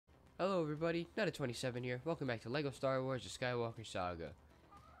Hello everybody, Netta27 here. Welcome back to LEGO Star Wars: The Skywalker Saga.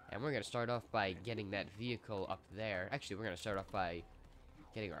 And we're going to start off by getting that vehicle up there. Actually, we're going to start off by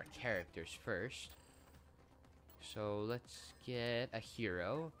getting our characters first. So let's get a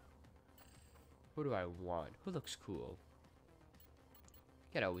hero. Who do I want? Who looks cool?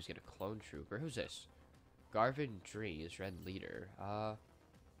 I could always get a clone trooper. Who's this? Garvin Drees, Red Leader. I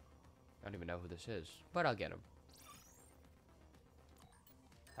don't even know who this is, but I'll get him.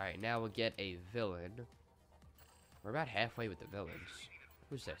 Alright, now we'll get a villain. We're about halfway with the villains.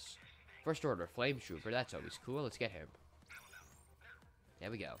 Who's this? First Order Flame Trooper. That's always cool. Let's get him. There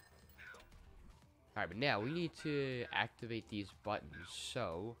we go. Alright, but now we need to activate these buttons.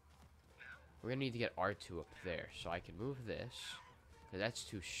 So, we're going to need to get R2 up there. So I can move this, because that's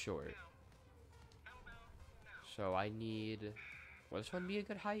too short. So I need... Will this one be a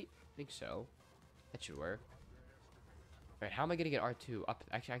good height? I think so. That should work. Alright, how am I going to get R2 up?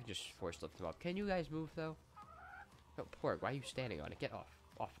 Actually, I can just force lift him up. Can you guys move, though? No, Porg, why are you standing on it? Get off.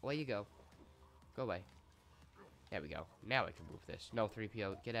 Off. Away you go. Go away. There we go. Now I can move this. No,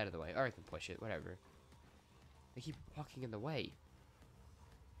 3PO, get out of the way. Or I can push it, whatever. They keep walking in the way.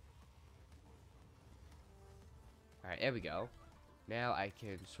 Alright, there we go. Now I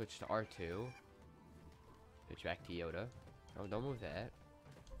can switch to R2. Switch back to Yoda. Oh, don't move that.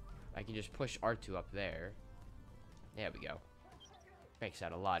 I can just push R2 up there. There we go. Makes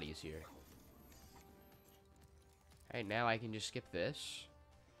that a lot easier. Alright, now I can just skip this.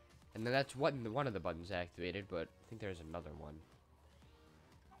 And then that's one of the buttons activated, but I think there's another one.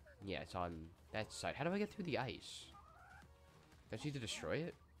 Yeah, it's on that side. How do I get through the ice? Do I just need to destroy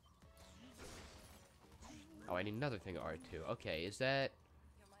it? Oh, I need another thing of R2. Okay, is that...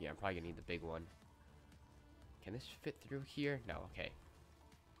 Yeah, I'm probably gonna need the big one. Can this fit through here? No, okay.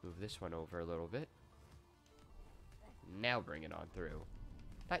 Move this one over a little bit. Now bring it on through.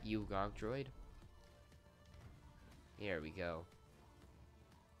 Not you, Gonk Droid. Here we go.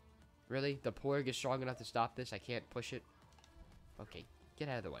 Really? The Porg is strong enough to stop this? I can't push it? Okay, get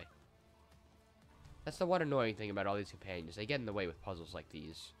out of the way. That's the one annoying thing about all these companions. They get in the way with puzzles like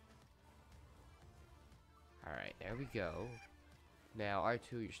these. Alright, there we go. Now,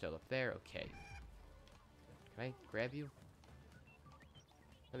 R2, you're still up there. Okay. Can I grab you?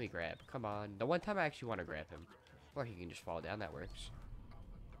 Let me grab. Come on. The one time I actually want to grab him. Or he can just fall down. That works.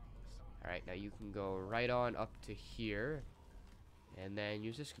 Alright, now you can go right on up to here. And then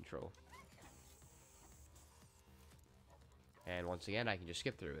use this control. And once again, I can just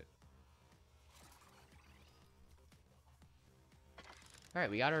skip through it. Alright,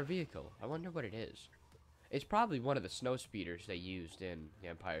 we got our vehicle. I wonder what it is. It's probably one of the snow speeders they used in The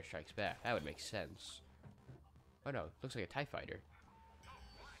Empire Strikes Back. That would make sense. Oh no, looks like a TIE fighter.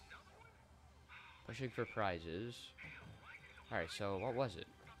 Pushing for prizes. Alright, so what was it?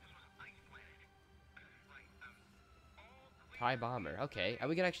 TIE bomber. Okay, and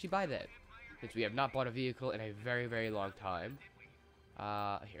we can actually buy that. Since we have not bought a vehicle in a very, very long time.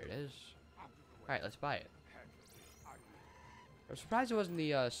 Here it is. Alright, let's buy it. I'm surprised it wasn't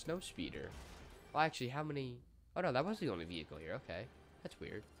the snow speeder. Well, actually, how many... Oh no, that was the only vehicle here. Okay, that's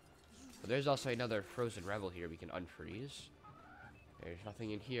weird. But there's also another frozen rebel here we can unfreeze. There's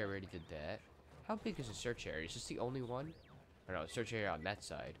nothing in here. We already did that. How big is the search area? Is this the only one? Or no, search area on that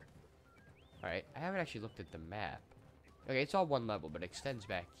side. Alright, I haven't actually looked at the map. Okay, it's all one level, but it extends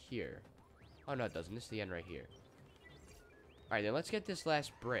back here. Oh no, it doesn't. This is the end right here. Alright, then let's get this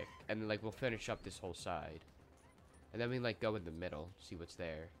last brick. And then, like, we'll finish up this whole side. And then we, like, go in the middle. See what's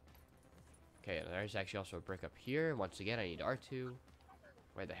there. Okay, there's actually also a brick up here. Once again, I need R2.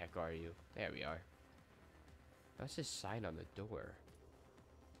 Where the heck are you? There we are. What's this sign on the door?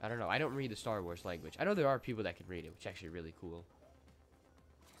 I don't know. I don't read the Star Wars language. I know there are people that can read it, which is actually really cool.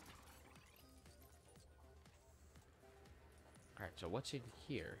 Alright, so what's in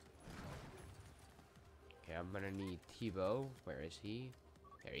here? Okay, I'm gonna need Tebow. Where is he?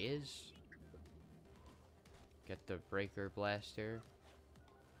 There he is. Get the breaker blaster.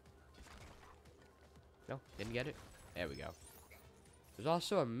 No, didn't get it. There we go. There's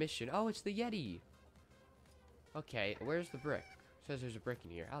also a mission. Oh, it's the Yeti. Okay, where's the brick? It says there's a brick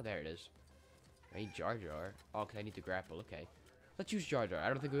in here. Oh, there it is. I need Jar Jar. Oh, because I need to grapple. Okay. Let's use Jar Jar. I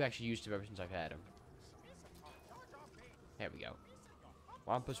don't think we've actually used him ever since I've had him. There we go.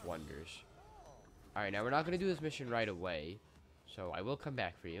 Wampus Wonders. Alright, now we're not going to do this mission right away. So I will come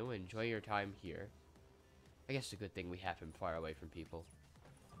back for you. Enjoy your time here. I guess it's a good thing we have him far away from people.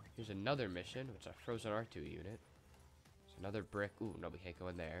 Here's another mission. It's a frozen R2 unit. It's another brick. Ooh, no, we can't go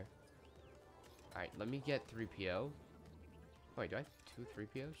in there. Alright, let me get 3PO. Wait, do I have 2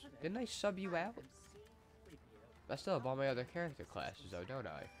 3POs? Didn't I sub you out? I still have all my other character classes, though, don't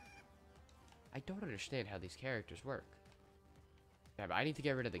I? I don't understand how these characters work. Yeah, but I need to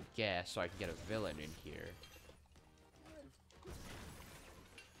get rid of the gas so I can get a villain in here.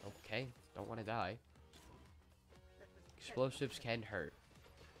 Okay, don't want to die. Explosives can hurt.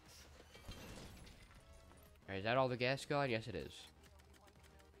 Alright, is that all the gas gone? Yes, it is.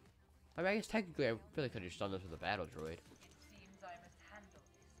 I mean, I guess technically I really could have just done this with a battle droid. Seems I must handle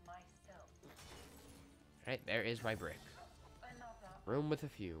this myself. Alright, there is my brick. Another Room with a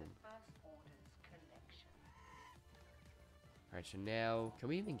fume. First Order's collection. Alright, so now, can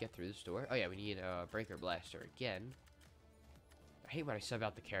we even get through this door? Oh yeah, we need a breaker blaster again. I hate when I sub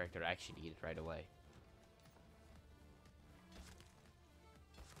out the character I actually need it right away.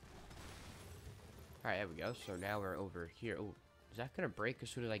 Alright, there we go. So now we're over here. Oh, is that gonna break as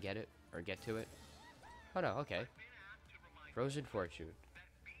soon as I get it? Or get to it? Oh no, okay. Frozen Fortune.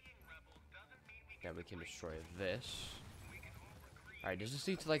 Now we can destroy this. Alright, does this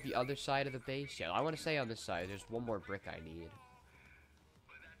lead to like the other side of the base? Yeah, I want to stay on this side. There's one more brick I need.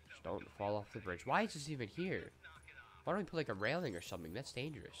 Just don't fall off the bridge. Why is this even here? Why don't we put like a railing or something? That's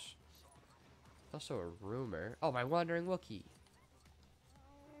dangerous. There's also a rumor. Oh, my wandering Wookiee.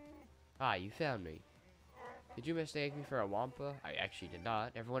 Ah, you found me. Did you mistake me for a Wampa? I actually did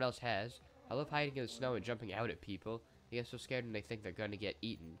not. Everyone else has. I love hiding in the snow and jumping out at people. They get so scared when they think they're gonna get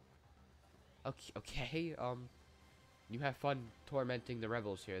eaten. Okay, you have fun tormenting the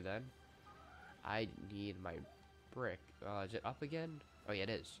rebels here then. I need my brick. Is it up again? Oh yeah, it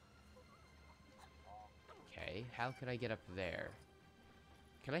is. Okay, how can I get up there?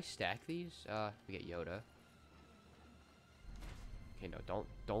 Can I stack these? We get Yoda. Okay, no,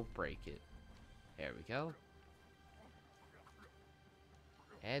 don't break it. There we go.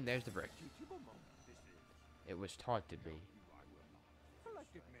 And there's the brick. It was taunted me.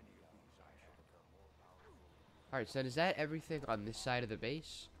 Alright, so is that everything on this side of the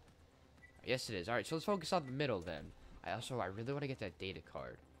base? Yes, it is. Alright, so let's focus on the middle then. I really want to get that data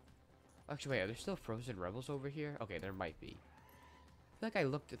card. Actually, wait, are there still frozen rebels over here? Okay, there might be. I feel like I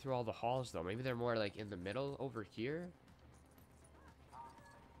looked through all the halls though. Maybe they're more like in the middle over here?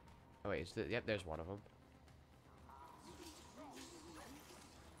 Oh wait, yep, there's one of them.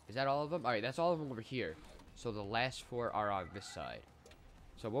 Is that all of them? Alright, that's all of them over here. So the last 4 are on this side.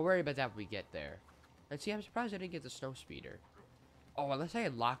 So we'll worry about that when we get there. And see, I'm surprised I didn't get the snow speeder. Oh, unless I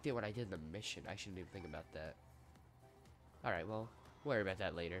unlocked it when I did the mission. I shouldn't even think about that. Alright, well, we'll worry about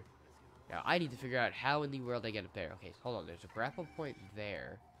that later. Now, I need to figure out how in the world I get up there. Okay, hold on. There's a grapple point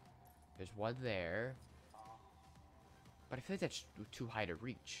there. There's one there. But I feel like that's too high to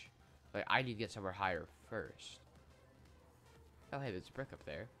reach. Like, I need to get somewhere higher first. Oh, hey, there's a brick up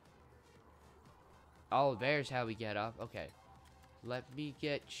there. Oh, there's how we get up. Okay. Let me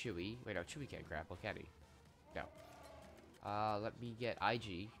get Chewie. Wait, no, Chewie can't grapple, can he? No. Let me get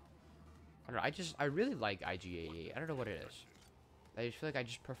IG. I don't know, I really like IG-88. I don't know what it is. I just feel like I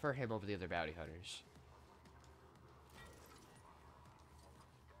just prefer him over the other bounty hunters.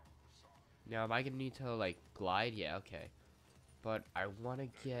 Now, am I gonna need to, like, glide? Yeah, okay. But I want to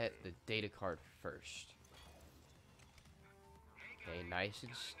get the data card first. Okay, nice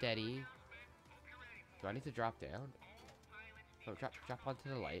and steady. Do I need to drop down? Oh, drop onto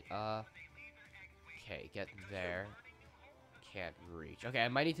the light. Okay, get there. Can't reach. Okay, I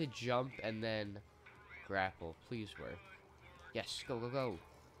might need to jump and then grapple. Please work. Yes, go, go, go.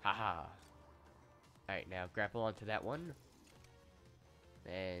 Haha. Alright, now grapple onto that one.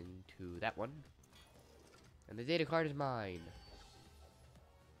 And to that one. And the data card is mine.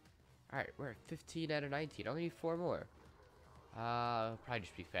 Alright, we're at 15 out of 19. Only need 4 more. Probably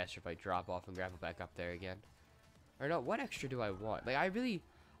just be faster if I drop off and grapple back up there again. Or no, what extra do I want? Like,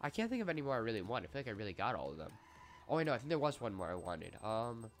 I can't think of any more I really want. I feel like I really got all of them. Oh, I know, I think there was one more I wanted.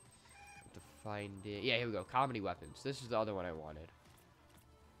 Have to find it. Yeah, here we go. Comedy weapons. This is the other one I wanted.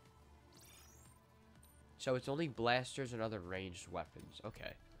 So it's only blasters and other ranged weapons.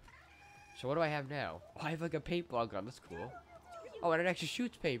 Okay. So what do I have now? Oh, I have like a paintball gun. That's cool. Oh, and it actually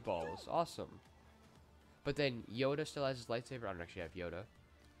shoots paintballs. Awesome. But then Yoda still has his lightsaber. I don't actually have Yoda.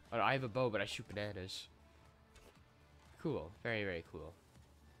 Oh, no, I have a bow, but I shoot bananas. Cool. Very, very cool.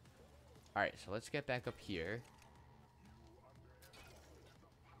 Alright, so let's get back up here.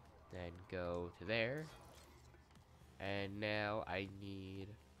 Then go to there. And now I need...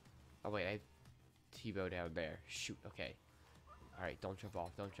 Oh, wait, I have T-bow down there. Shoot, okay. Alright, don't jump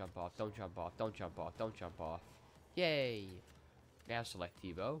off, don't jump off, don't jump off, don't jump off, don't jump off. Yay! Now select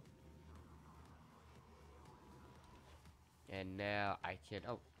T-bow. And now I can...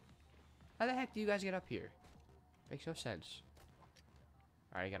 Oh. How the heck do you guys get up here? Makes no sense.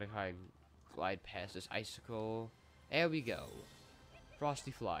 Alright, I gotta try and glide past this icicle. There we go.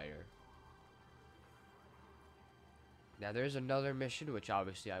 Frosty Flyer. Now, there's another mission, which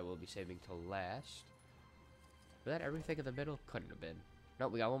obviously I will be saving till last. Was that everything in the middle? Couldn't have been.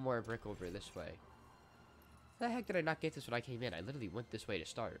 Nope, we got one more brick over this way. How the heck did I not get this when I came in? I literally went this way to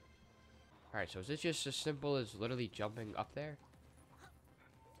start. Alright, so is this just as simple as literally jumping up there?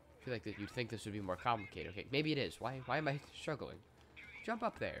 I feel like that you'd think this would be more complicated. Okay, maybe it is. Why am I struggling? Jump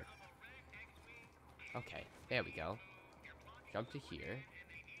up there. Okay, there we go. Jump to here.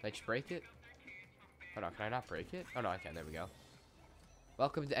 Let's break it. Oh no, can I not break it? Oh no, I can. There we go.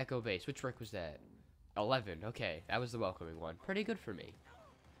 Welcome to Echo Base. Which brick was that? 11. Okay, that was the welcoming one. Pretty good for me.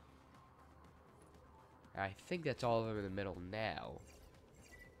 I think that's all of them in the middle now.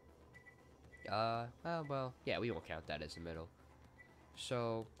 Well, yeah, we won't count that as the middle.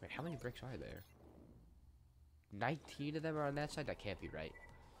 So, wait, how many bricks are there? 19 of them are on that side? That can't be right.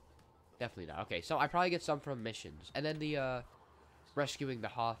 Definitely not. Okay, so I probably get some from missions. And then the, rescuing the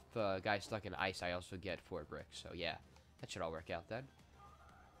Hoth guy stuck in ice, I also get 4 bricks. So, yeah, that should all work out then.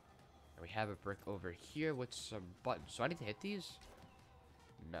 And we have a brick over here with some buttons. So I need to hit these?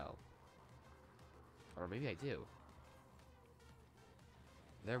 No. Or maybe I do.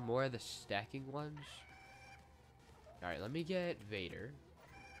 Are there more of the stacking ones? Alright, let me get Vader.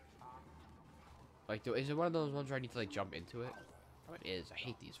 Like, is it one of those ones where I need to, like, jump into it? Oh, it is. I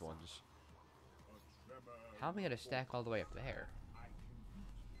hate these ones. How am I gonna stack all the way up there?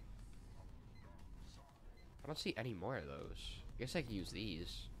 I don't see any more of those. I guess I can use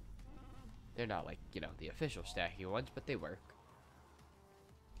these. They're not, like, you know, the official stacking ones, but they work.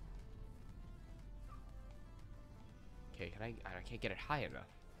 Okay, can I can't get it high enough.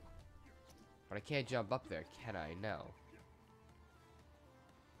 But I can't jump up there, can I? No.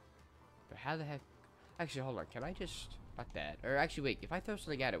 But how the heck... Actually, hold on. Can I just... Not that. Or actually, wait. If I throw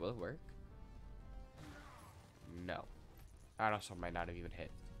something at it, will it work? No. I also might not have even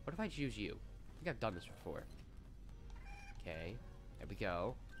hit. What if I choose you? I think I've done this before. Okay. There we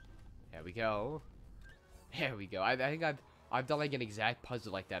go. There we go. There we go. I think I've done like an exact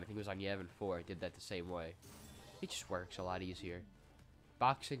puzzle like that. I think it was on Yevon 4. I did that the same way. It just works a lot easier.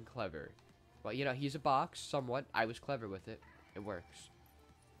 Boxing clever. Well, you know, he's a box, somewhat. I was clever with it. It works.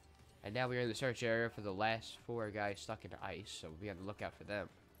 And now we're in the search area for the last 4 guys stuck in ice, so we'll be on the lookout for them.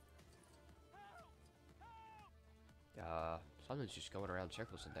 Someone's just going around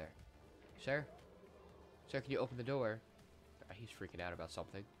circles in there. Sir? Sir, can you open the door? He's freaking out about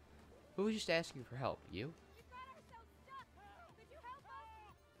something. Who was just asking for help? You?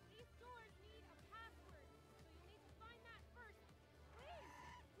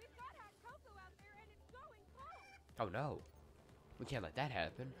 Oh no. We can't let that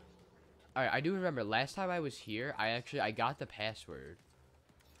happen. Alright, I do remember last time I was here, I got the password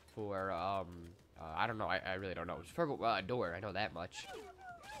for, I don't know, I really don't know. It was for a door, I know that much.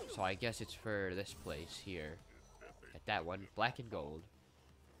 So I guess it's for this place here. At that one, black and gold.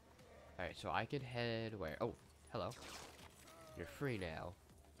 Alright, so I can head where? Oh, hello. You're free now.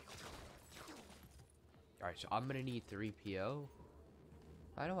 Alright, so I'm gonna need 3PO.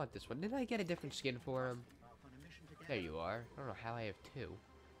 I don't want this one. Didn't I get a different skin for him? There you are. I don't know how I have 2.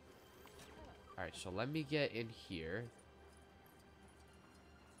 Alright, so let me get in here.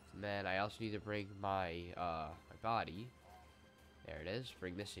 And then I also need to bring my, my body. There it is.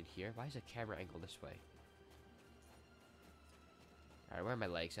 Bring this in here. Why is the camera angle this way? Alright, where are my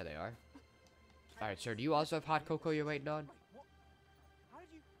legs? There they are. Alright, sir, do you also have hot cocoa you're waiting on? What? How did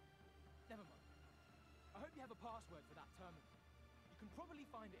you... Never mind. I hope you have a password for that terminal. You can probably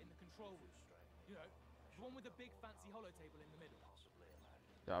find it in the control room. You know, the one with the big fancy hollow table in the middle.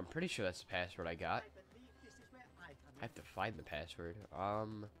 No, I'm pretty sure that's the password I got. I have to find the password.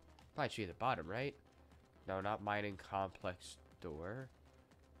 Probably should be at the bottom, right? No, not mining complex door.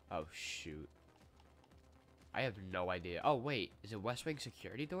 Oh, shoot. I have no idea. Oh, wait. Is it West Wing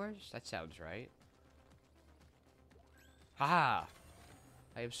security doors? That sounds right. Haha!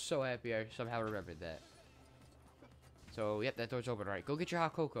 I am so happy I somehow remembered that. So, yep, that door's open. Alright, go get your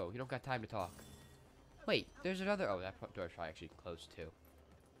hot cocoa. You don't got time to talk. Wait, there's another... Oh, that door's probably actually closed, too.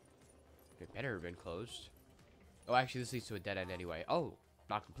 It better have been closed. Oh, actually, this leads to a dead end anyway. Oh,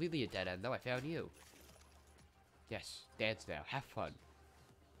 not completely a dead end, though. I found you. Yes, dance now. Have fun.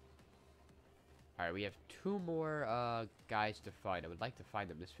 Alright, we have 2 more guys to find. I would like to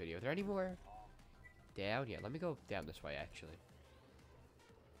find them this video. Are there any more down? Yeah, let me go down this way, actually.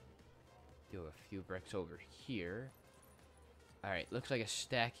 Do a few bricks over here. Alright, looks like a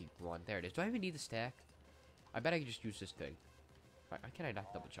stacking one. There it is. Do I even need the stack? I bet I can just use this thing. Why can I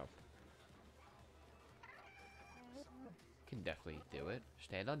not double jump? Can definitely do it.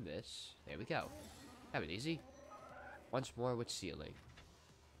 Stand on this. There we go. Have it easy. Once more with ceiling.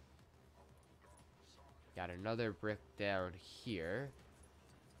 Got another brick down here.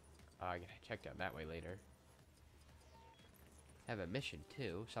 I gotta check down that way later. Have a mission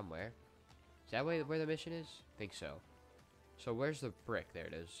too, somewhere. Is that where the mission is? Think so. So where's the brick? There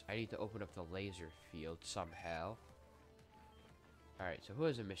it is. I need to open up the laser field somehow. Alright, so who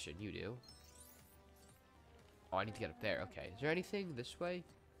has a mission? You do. Oh, I need to get up there. Okay. Is there anything this way?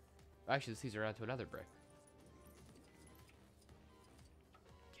 Actually, this leads around to another brick.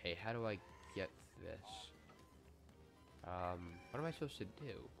 Okay, how do I get this? What am I supposed to do?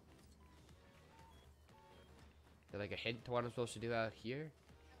 Is there like a hint to what I'm supposed to do out here?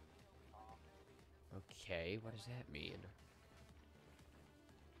 Okay, what does that mean?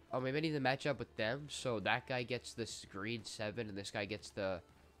 Oh, maybe I need to match up with them, so that guy gets this green 7 and this guy gets the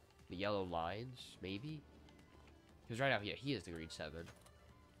yellow lines, maybe? Because right now, yeah, he is the green 7.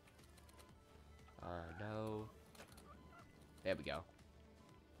 No. There we go.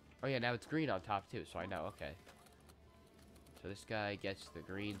 Oh yeah, now it's green on top too, so I know, okay. So this guy gets the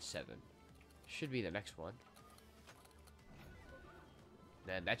green 7. Should be the next one.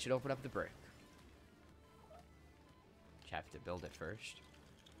 Then that should open up the brick. Just have to build it first.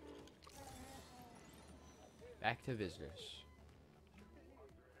 Back to business.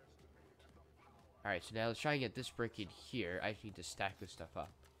 Alright, so now let's try and get this brick in here. I just need to stack this stuff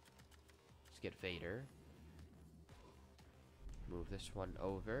up. Let's get Vader. Move this one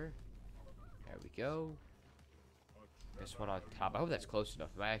over. There we go. This one on top. I hope that's close enough.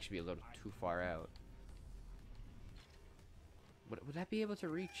 It might actually be a little too far out. Would that be able to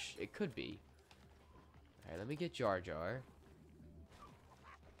reach? It could be. Alright, let me get Jar Jar.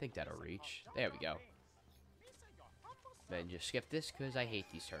 I think that'll reach. There we go. Then just skip this because I hate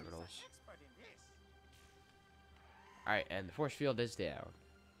these terminals. Alright, and the force field is down.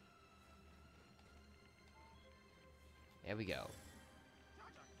 There we go.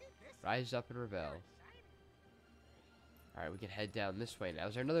 Rise up and rebel. Alright, we can head down this way now.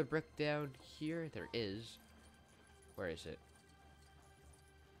 Is there another brick down here? There is. Where is it?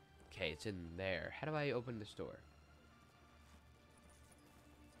 Okay, it's in there. How do I open this door?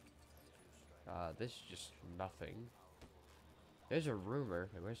 This is just nothing. There's a rumor.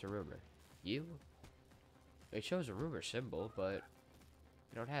 Wait, where's the rumor? You? It shows a rumor symbol, but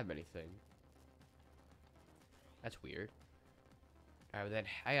you don't have anything. That's weird. Alright, well then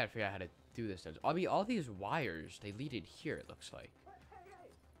I gotta figure out how to do this then. I mean, all these wires, they lead in here, it looks like.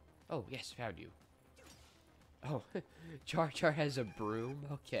 Oh, yes, found you. Oh, Jar Jar has a broom?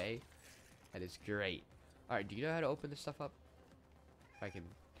 Okay. That is great. Alright, do you know how to open this stuff up? If I can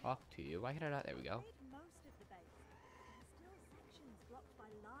talk to you. Why can I not? There we go. Most of the base. There are still sections blocked by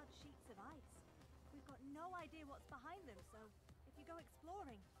large sheets of ice. We've got no idea what's behind them, so if you go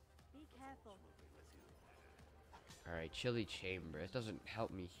exploring, be careful. Alright, chilly chamber. It doesn't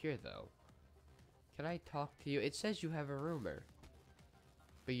help me here, though. Can I talk to you? It says you have a rumor.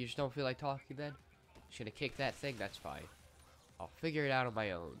 But you just don't feel like talking then? Just gonna kick that thing? That's fine. I'll figure it out on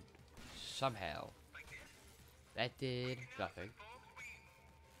my own. Somehow. That did nothing.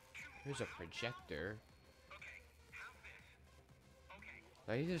 Here's a projector.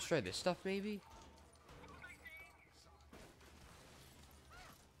 Do I need to destroy this stuff, maybe?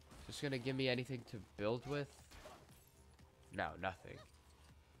 Is this gonna give me anything to build with? No, nothing.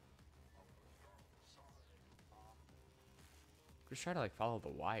 Just trying to like follow the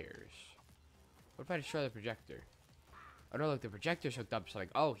wires. What if I destroy the projector? Oh no, look, the projector's hooked up, so like,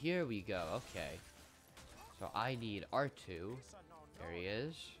 oh, here we go, okay. So I need R2. There he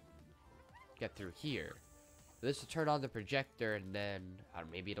is. Get through here. This will turn on the projector and then, I don't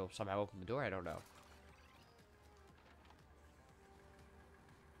know, maybe it'll somehow open the door, I don't know.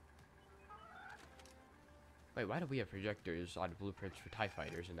 Wait, why do we have projectors on blueprints for TIE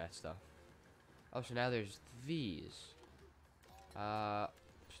fighters and that stuff? Oh, so now there's these. I'm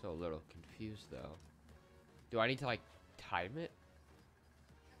still a little confused, though. Do I need to, like, time it?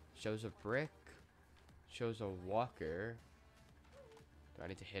 Shows a brick. Shows a walker. Do I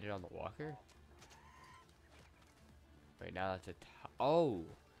need to hit it on the walker? Wait, now that's a... Oh!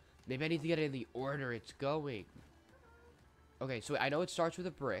 Maybe I need to get it in the order it's going. Okay, so I know it starts with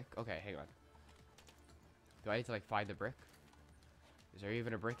a brick. Okay, hang on. Do I need to, like, find the brick? Is there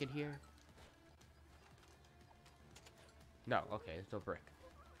even a brick in here? No, okay, there's no brick.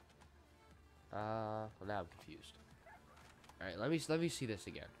 Well, now I'm confused. Alright, let me see this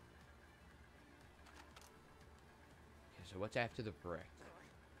again. Okay, so what's after the brick?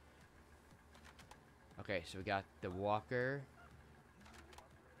 Okay, so we got the walker.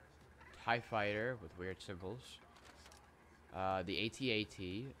 TIE fighter with weird symbols. The AT-AT,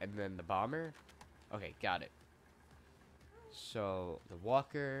 and then the bomber. Okay, got it. So, the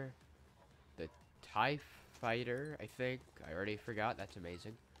walker, the TIE fighter, I think. I already forgot. That's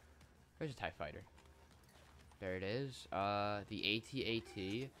amazing. Where's a TIE fighter? There it is. The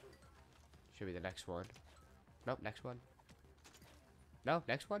AT-AT. Should be the next one. Nope, next one. No,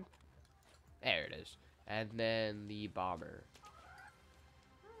 next one? There it is. And then the bomber.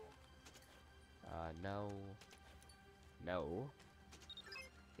 No. No.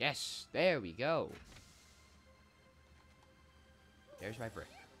 Yes, there we go. There's my brick.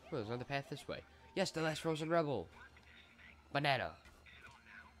 Oh, there's another path this way. Yes, the last frozen rebel. Banana.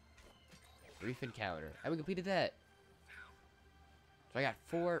 Brief encounter. And we completed that. So I got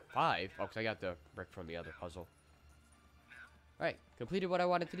 5. Oh, because I got the brick from the other puzzle. Alright, completed what I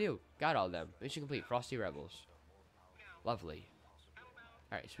wanted to do. Got all of them. Mission complete. Frosty Rebels. Lovely.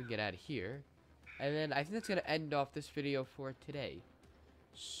 Alright, so we can get out of here. And then I think that's going to end off this video for today.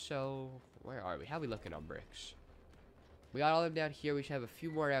 So, where are we? How are we looking on bricks? We got all of them down here. We should have a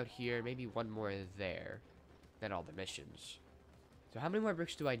few more out here. Maybe one more there. Then all the missions. So how many more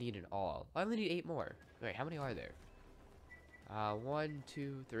bricks do I need in all? I only need 8 more. Wait, how many are there? 1,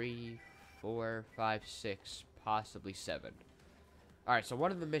 2, 3, 4, 5, 6, possibly 7. Alright, so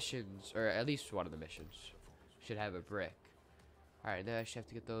one of the missions, or at least one of the missions, should have a brick. Alright, then I should have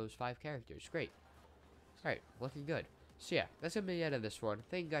to get those 5 characters. Great. Alright, looking good. So yeah, that's going to be the end of this one.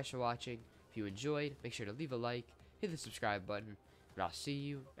 Thank you guys for watching. If you enjoyed, make sure to leave a like, hit the subscribe button, and I'll see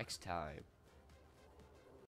you next time.